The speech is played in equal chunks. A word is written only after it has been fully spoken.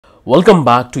Welcome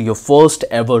back to your first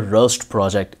ever Rust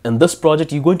project. In this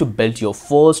project, you're going to build your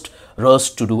first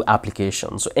Rust to-do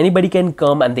application. So anybody can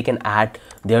come and they can add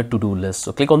their to-do list.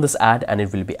 So click on this add and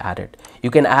it will be added.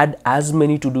 You can add as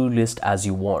many to-do lists as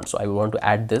you want. So I want to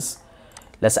add this.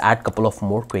 Let's add a couple of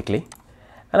more quickly.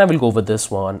 And I will go with this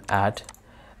one, add,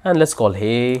 and let's call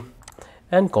hey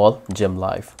and call gym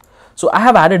life. So I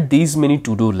have added these many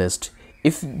to-do lists.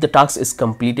 If the task is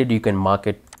completed, you can mark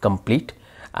it complete.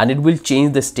 And it will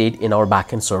change the state in our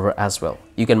backend server as well.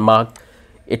 You can mark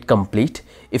it complete.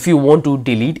 If you want to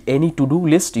delete any to-do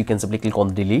list, you can simply click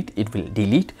on delete, it will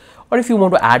delete. Or if you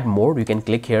want to add more, you can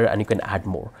click here and you can add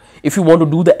more. If you want to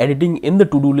do the editing in the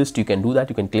to-do list, you can do that.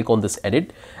 You can click on this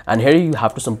edit and here you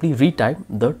have to simply retype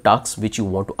the tasks which you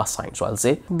want to assign. So I'll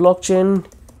say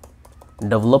blockchain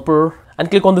developer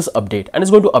and click on this update and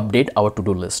it's going to update our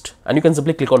to-do list and you can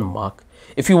simply click on mark.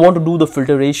 If you want to do the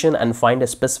filtration and find a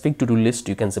specific to-do list,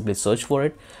 you can simply search for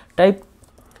it, type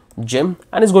gym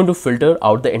and it's going to filter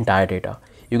out the entire data.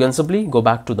 You can simply go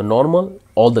back to the normal,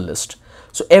 all the list.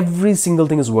 So every single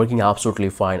thing is working absolutely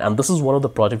fine and this is one of the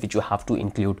projects which you have to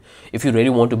include if you really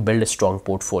want to build a strong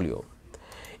portfolio.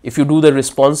 If you do the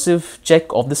responsive check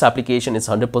of this application, it's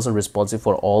 100% responsive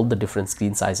for all the different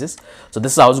screen sizes. So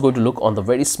this is how it's going to look on the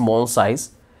very small size.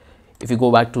 If you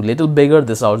go back to little bigger,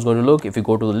 this is how it's going to look. If you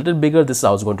go to a little bigger, this is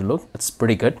how it's going to look. It's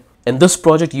pretty good. In this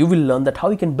project, you will learn that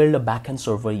how you can build a backend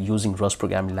server using Rust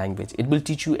programming language. It will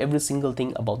teach you every single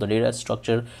thing about the data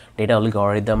structure, data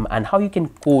algorithm, and how you can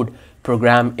code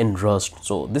program in Rust.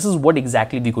 So this is what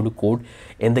exactly we're going to code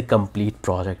in the complete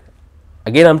project.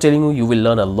 Again, I'm telling you, you will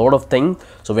learn a lot of things.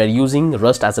 So we are using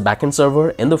Rust as a backend server.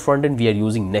 In the front end, we are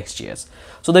using Next.js.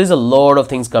 So there is a lot of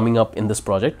things coming up in this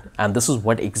project, and this is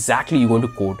what exactly you're going to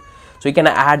code. So you can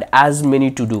add as many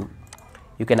to do.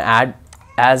 You can add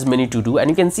as many to do,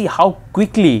 and you can see how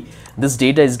quickly this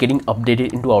data is getting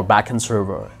updated into our backend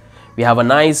server. We have a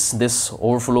nice this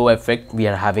overflow effect we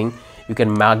are having. You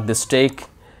can mark this tick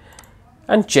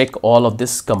and check all of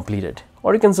this completed,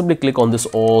 or you can simply click on this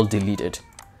all deleted.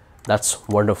 That's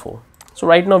wonderful. So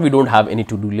right now we don't have any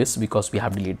to-do list because we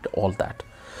have deleted all that.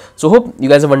 So hope you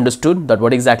guys have understood that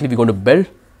what exactly we're going to build.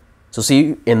 So see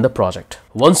you in the project.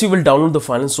 Once you will download the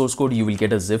final source code, you will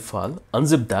get a zip file.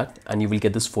 Unzip that and you will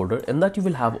get this folder. In that you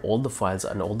will have all the files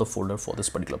and all the folder for this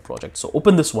particular project. So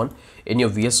open this one in your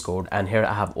VS Code and here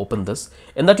I have opened this.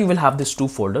 In that you will have this two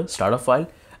folder, starter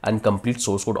file and complete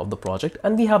source code of the project.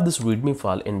 And we have this readme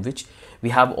file in which we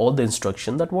have all the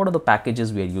instruction that what are the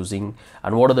packages we are using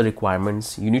and what are the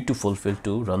requirements you need to fulfill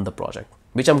to run the project,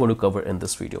 which I'm going to cover in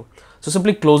this video. So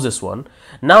simply close this one.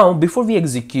 Now, before we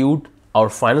execute our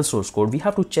final source code, we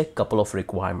have to check couple of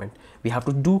requirements. We have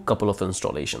to do couple of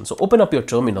installations. So open up your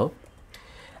terminal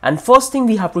and first thing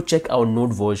we have to check our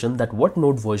node version, that what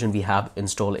node version we have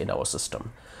installed in our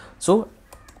system. So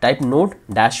type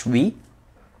node-v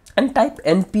and type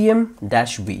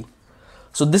npm-v.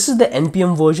 So this is the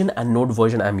npm version and node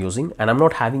version I'm using, and I'm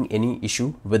not having any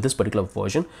issue with this particular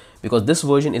version because this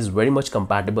version is very much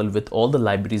compatible with all the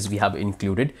libraries we have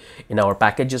included in our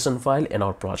package.json file in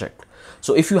our project.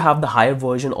 So if you have the higher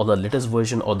version or the latest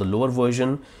version or the lower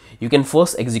version, you can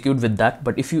first execute with that.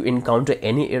 But if you encounter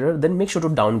any error, then make sure to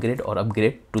downgrade or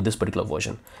upgrade to this particular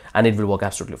version and it will work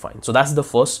absolutely fine. So that's the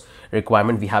first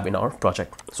requirement we have in our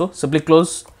project. So simply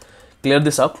clear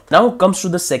this up. Now comes to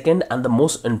the second and the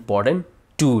most important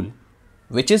tool,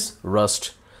 which is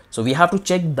Rust. So we have to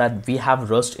check that we have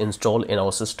Rust installed in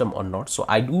our system or not. So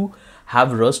I do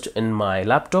have Rust in my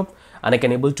laptop and I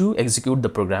can able to execute the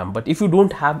program. But if you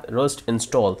don't have Rust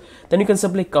installed, then you can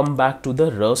simply come back to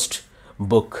the Rust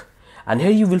book. And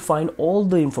here you will find all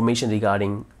the information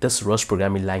regarding this Rust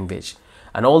programming language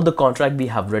and all the contract we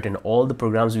have written, all the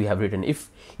programs we have written. If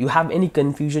you have any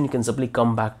confusion, you can simply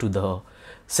come back to the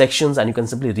sections and you can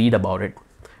simply read about it,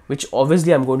 which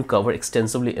obviously I'm going to cover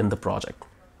extensively in the project,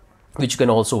 which you can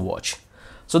also watch.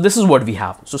 So this is what we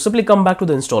have. So simply come back to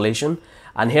the installation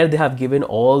and here they have given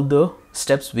all the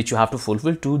steps which you have to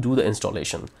fulfill to do the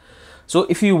installation. So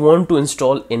if you want to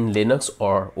install in Linux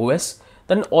or OS,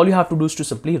 then all you have to do is to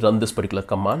simply run this particular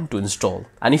command to install.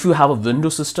 And if you have a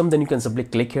Windows system, then you can simply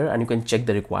click here and you can check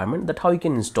the requirement that how you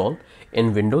can install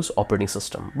in Windows operating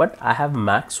system. But I have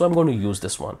Mac, so I'm going to use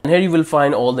this one. And here you will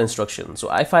find all the instructions.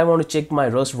 So if I want to check my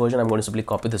Rust version, I'm going to simply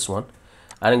copy this one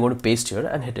and I'm going to paste here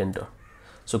and hit enter.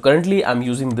 So currently I'm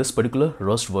using this particular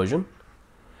Rust version.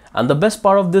 And the best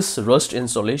part of this Rust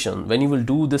installation, when you will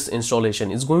do this installation,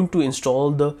 is going to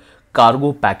install the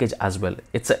cargo package as well.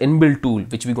 It's an inbuilt tool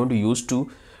which we're going to use to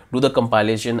do the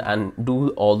compilation and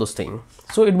do all those things.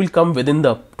 So it will come within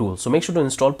the tool. So make sure to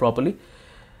install properly.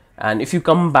 And if you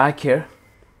come back here,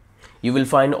 you will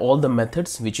find all the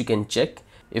methods which you can check.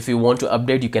 If you want to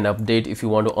update, you can update. If you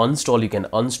want to uninstall, you can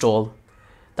uninstall.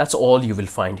 That's all you will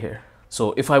find here.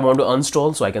 So if I want to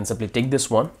uninstall, so I can simply take this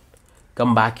one,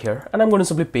 come back here, and I'm going to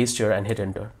simply paste here and hit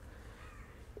enter.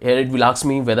 Here it will ask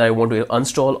me whether I want to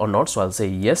uninstall or not. So I'll say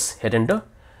yes, hit enter,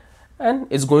 and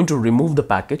it's going to remove the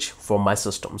package from my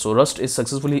system. So Rust is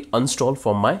successfully uninstalled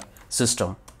from my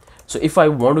system. So if I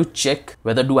want to check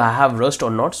whether do I have Rust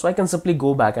or not, so I can simply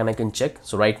go back and I can check.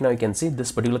 So right now you can see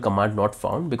this particular command not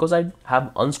found because I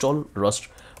have uninstalled Rust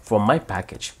from my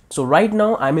package. So right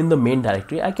now I'm in the main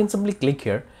directory. I can simply click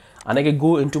here and I can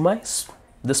go into my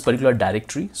this particular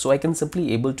directory. So I can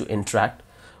simply able to interact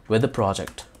with the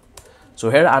project. So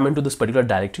here I'm into this particular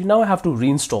directory. Now I have to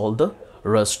reinstall the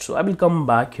Rust. So I will come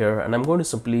back here and I'm going to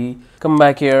simply come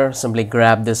back here, simply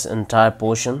grab this entire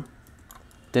portion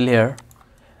till here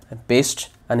and paste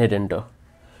and hit enter.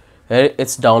 Here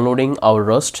it's downloading our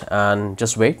Rust, and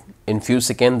just wait, in few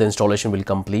seconds the installation will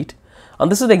complete.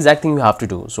 And this is the exact thing you have to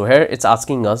do. So here it's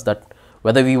asking us that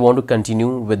whether we want to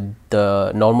continue with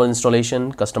the normal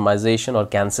installation, customization, or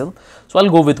cancel. So I'll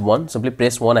go with 1, simply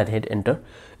press 1 and hit enter.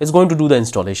 It's going to do the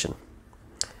installation,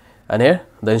 and here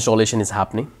the installation is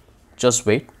happening. Just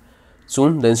wait,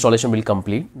 soon the installation will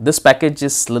complete. This package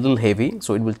is little heavy,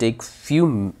 so it will take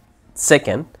few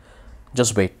seconds.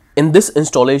 Just wait. In this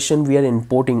installation, we are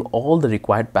importing all the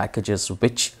required packages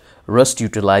which Rust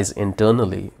utilize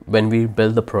internally when we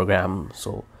build the program.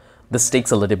 So this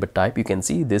takes a little bit time. You can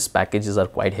see these packages are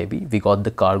quite heavy. We got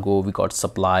the cargo, we got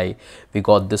supply, we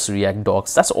got this React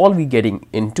docs. That's all we getting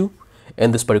into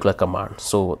in this particular command.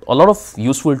 So a lot of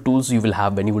useful tools you will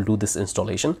have when you will do this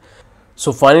installation.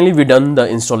 So finally we done the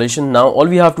installation. Now all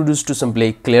we have to do is to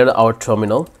simply clear our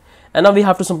terminal, and now we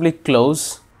have to simply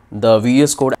close the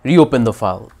VS Code, reopen the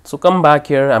file. So come back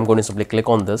here, I'm going to simply click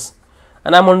on this,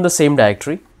 and I'm on the same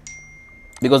directory,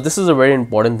 because this is a very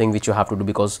important thing which you have to do,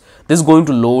 because this is going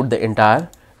to load the entire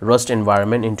Rust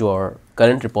environment into our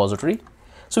current repository,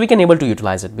 so we can able to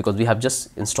utilize it because we have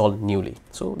just installed newly.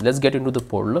 So let's get into the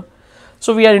folder.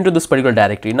 So we are into this particular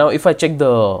directory. Now if I check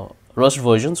the Rust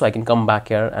version, so I can come back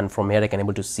here, and from here I can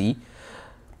able to see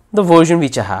the version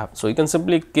which I have. So you can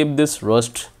simply keep this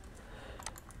Rust,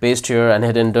 paste here and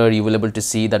hit enter. You will able to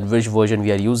see that which version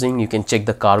we are using. You can check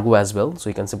the cargo as well. So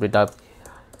you can simply type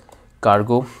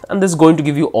cargo, and this is going to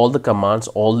give you all the commands,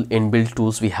 all inbuilt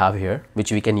tools we have here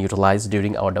which we can utilize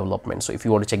during our development. So if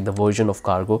you want to check the version of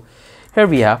cargo, here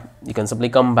we have, you can simply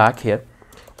come back here,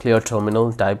 clear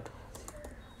terminal, type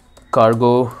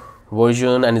cargo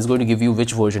version, and it's going to give you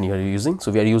which version you are using.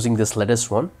 So we are using this latest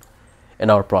one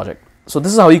in our project. So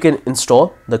this is how you can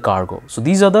install the cargo. So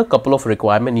these are the couple of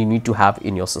requirements you need to have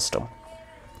in your system.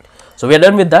 So we are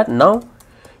done with that. Now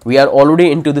we are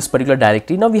already into this particular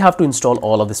directory. Now we have to install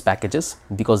all of these packages,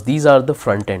 because these are the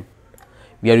front end.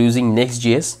 We are using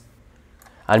Next.js,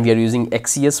 and we are using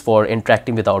XCS for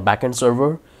interacting with our backend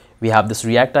server. We have this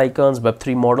React icons,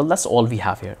 Web3 model. That's all we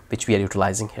have here, which we are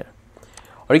utilizing here.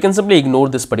 Or you can simply ignore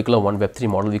this particular one, Web3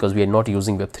 model, because we are not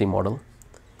using Web3 model.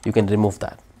 You can remove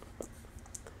that.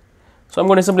 So I'm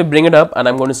going to simply bring it up, and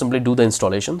I'm going to simply do the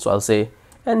installation. So I'll say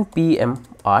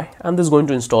npmi, and this is going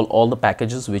to install all the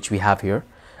packages which we have here,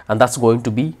 and that's going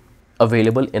to be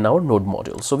available in our node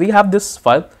module. So we have this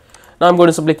file. Now I'm going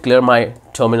to simply clear my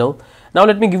terminal. Now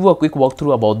let me give you a quick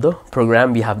walkthrough about the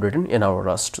program we have written in our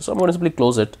Rust. So I'm going to simply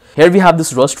close it. Here we have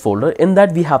this Rust folder. In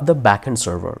that we have the backend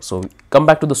server. So come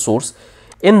back to the source.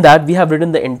 In that we have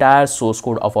written the entire source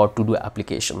code of our to-do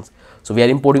applications. So we are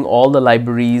importing all the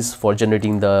libraries for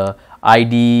generating the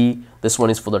ID. This one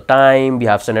is for the time. We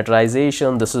have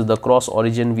sanitarization. This is the cross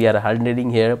origin we are handling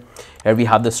here. Here we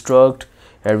have the struct.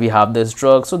 Here we have this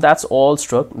struct. So that's all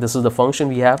struct. This is the function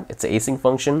we have. It's an async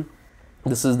function.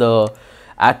 This is the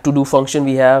add to do function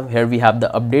we have. Here we have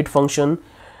the update function,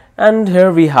 and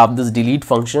here we have this delete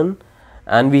function,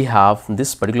 and we have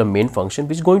this particular main function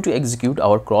which is going to execute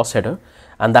our cross header,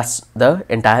 and that's the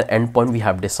entire endpoint we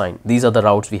have designed. These are the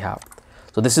routes we have.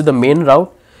 So this is the main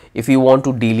route. If you want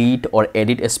to delete or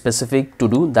edit a specific to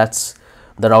do, that's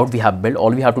the route we have built.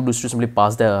 All we have to do is to simply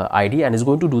pass the ID, and it's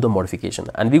going to do the modification,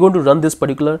 and we're going to run this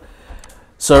particular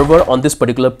server on this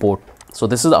particular port. So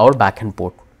this is our backend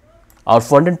port. Our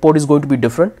front-end port is going to be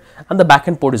different, and the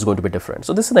backend port is going to be different.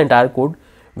 So this is the entire code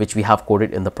which we have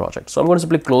coded in the project. So I'm going to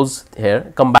simply close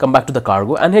here, come back to the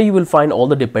cargo, and here you will find all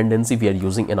the dependency we are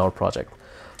using in our project.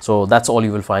 So that's all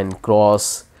you will find,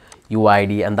 cross,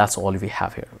 UID, and that's all we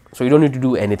have here. So you don't need to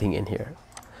do anything in here.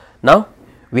 Now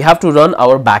we have to run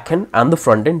our backend and the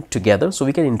front end together so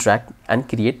we can interact and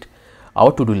create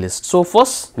our to-do list. So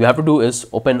first we have to do is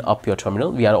open up your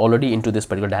terminal. We are already into this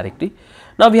particular directory.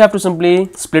 Now we have to simply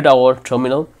split our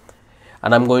terminal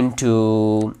and I'm going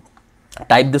to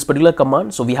type this particular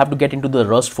command. So we have to get into the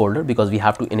Rust folder because we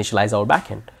have to initialize our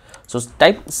backend. So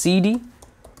type cd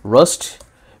rust.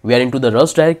 We are into the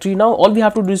Rust directory. Now all we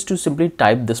have to do is to simply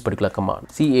type this particular command,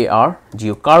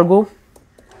 cargo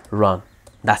run.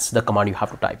 That's the command you have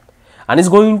to type, and it's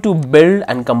going to build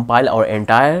and compile our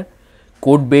entire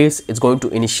code base. It's going to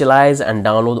initialize and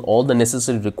download all the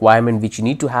necessary requirement which you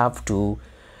need to have to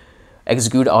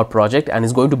execute our project, and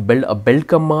it's going to build a build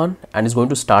command, and it's going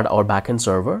to start our backend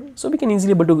server, so we can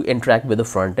easily able to interact with the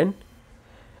front end.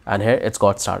 And here it's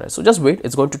got started. So just wait,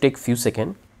 it's going to take few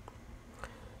seconds.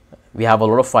 We have a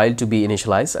lot of file to be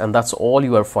initialized, and that's all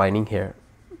you are finding here,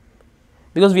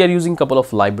 because we are using a couple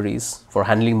of libraries for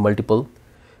handling multiple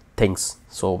things.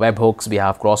 So webhooks, we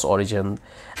have cross origin,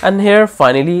 and here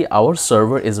finally our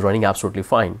server is running absolutely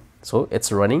fine. So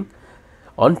it's running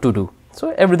on to do. So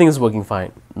everything is working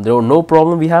fine. There are no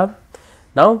problem we have.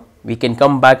 Now we can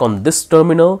come back on this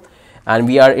terminal, and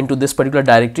we are into this particular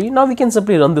directory. Now we can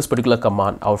simply run this particular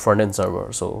command, our front end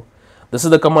server. So this is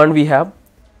the command we have,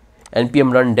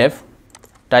 npm run dev.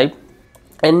 Type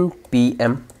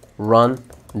npm run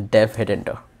dev, hit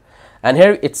enter, and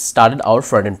here it started our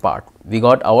front end part. We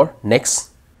got our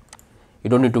next. You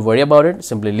don't need to worry about it,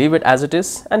 simply leave it as it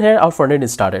is, and here our front end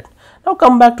is started. Now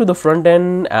come back to the front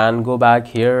end and go back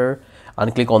here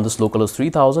and click on this localhost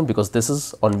 3000, because this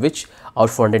is on which our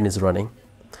front end is running.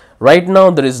 Right now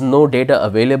there is no data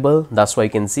available, that's why you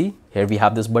can see here we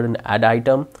have this button, add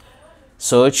item,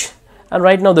 search, and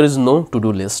right now there is no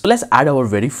to-do list. So let's add our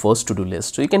very first to-do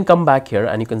list. So you can come back here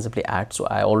and you can simply add. So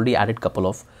I already added couple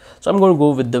of, so I'm going to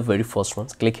go with the very first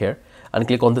ones. Click here and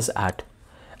click on this add,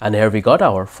 and here we got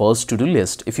our first to-do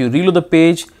list. If you reload the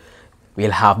page,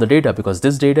 we'll have the data, because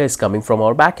this data is coming from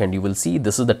our backend. You will see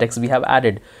this is the text we have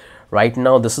added. Right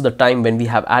now this is the time when we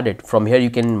have added. From here you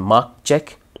can mark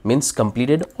check, means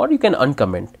completed, or you can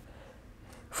uncomment.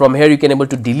 From here you can able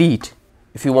to delete.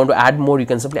 If you want to add more, you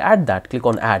can simply add that. Click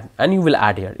on add and you will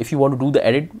add here. If you want to do the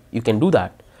edit, you can do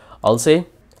that. I'll say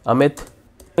Amit,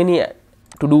 how many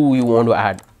to do you want to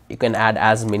add? You can add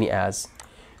as many as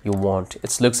you want.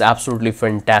 It looks absolutely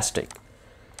fantastic,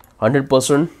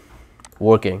 100%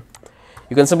 working.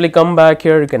 You can simply come back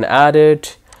here, you can add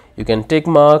it, you can tick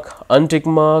mark, untick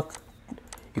mark,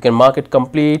 you can mark it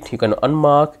complete, you can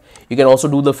unmark. You can also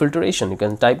do the filtration. You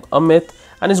can type Amit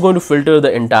and it's going to filter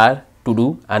the entire to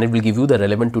do, and it will give you the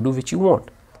relevant to do which you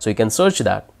want. So you can search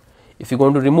that. If you're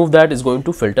going to remove that, it's going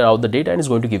to filter out the data and it's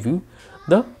going to give you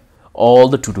the all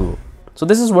the to do. So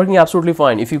this is working absolutely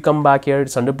fine. If you come back here,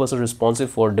 it's 100%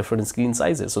 responsive for different screen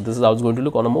sizes. So this is how it's going to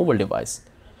look on a mobile device.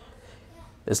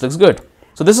 This looks good.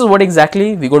 So this is what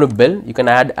exactly we're going to build. You can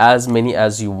add as many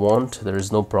as you want. There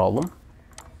is no problem.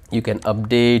 You can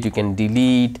update, you can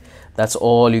delete. That's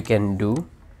all you can do.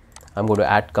 I'm going to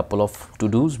add couple of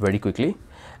to-dos very quickly.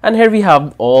 And here we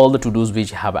have all the to-dos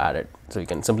which have added. So you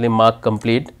can simply mark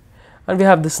complete, and we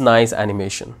have this nice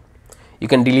animation. You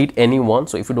can delete any one.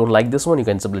 So if you don't like this one, you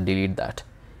can simply delete that.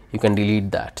 You can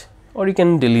delete that, or you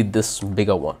can delete this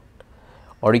bigger one,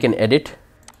 or you can edit.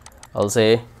 I'll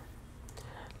say,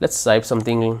 let's type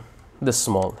something this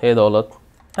small. Hey Daulat,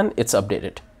 and it's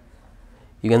updated.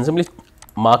 You can simply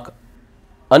mark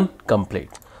incomplete.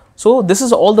 So this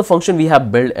is all the function we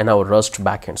have built in our Rust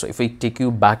backend. So if I take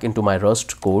you back into my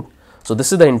Rust code, so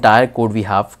this is the entire code we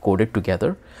have coded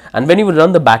together. And when you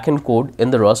run the backend code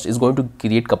in the Rust, is going to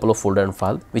create couple of folder and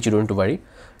file, which you don't need to worry.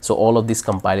 So all of this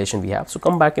compilation we have. So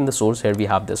come back in the source. Here we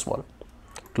have this one.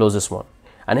 Close this one.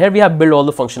 And here we have built all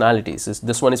the functionalities.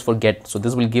 This one is for get. So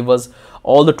this will give us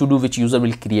all the to do which user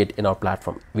will create in our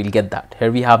platform. We'll get that.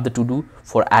 Here we have the to do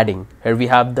for adding. Here we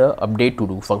have the update to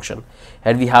do function.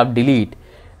 Here we have delete.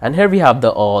 And here we have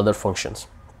the other functions.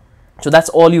 So that's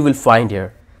all you will find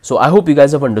here. So I hope you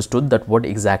guys have understood that what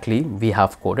exactly we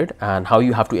have coded and how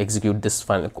you have to execute this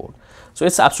final code. So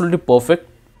it's absolutely perfect.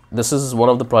 This is one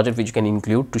of the projects which you can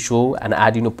include to show and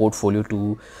add in your portfolio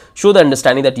to show the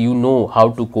understanding that you know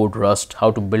how to code Rust, how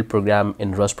to build program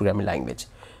in Rust programming language.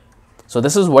 So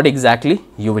this is what exactly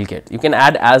you will get. You can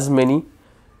add as many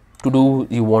to do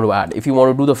you want to add. If you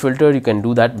want to do the filter, you can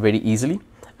do that very easily.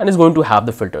 And it's going to have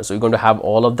the filter. So you're going to have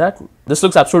all of that. This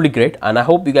looks absolutely great. And I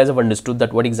hope you guys have understood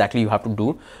that what exactly you have to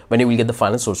do when you will get the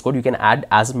final source code. You can add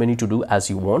as many to do as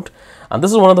you want. And this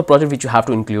is one of the projects which you have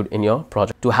to include in your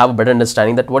project to have a better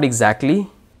understanding that what exactly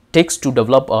takes to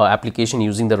develop an application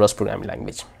using the Rust programming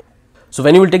language. So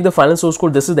when you will take the final source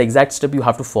code, this is the exact step you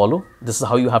have to follow. This is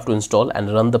how you have to install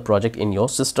and run the project in your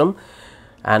system.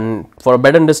 And for a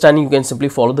better understanding, you can simply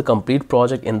follow the complete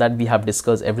project. In that we have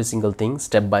discussed every single thing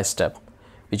step by step,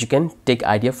 which you can take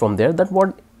idea from there that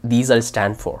what these are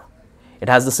stand for. It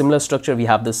has the similar structure. We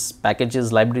have this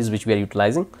packages, libraries which we are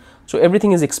utilizing. So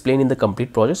everything is explained in the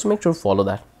complete project, so make sure to follow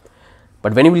that.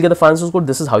 But when you will get the final source code,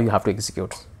 this is how you have to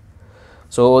execute.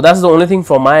 So that's the only thing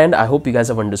from my end. I hope you guys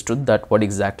have understood that what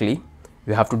exactly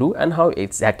you have to do and how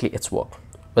exactly it's work.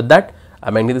 With that,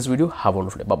 I'm ending this video. Have a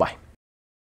wonderful day. Bye bye.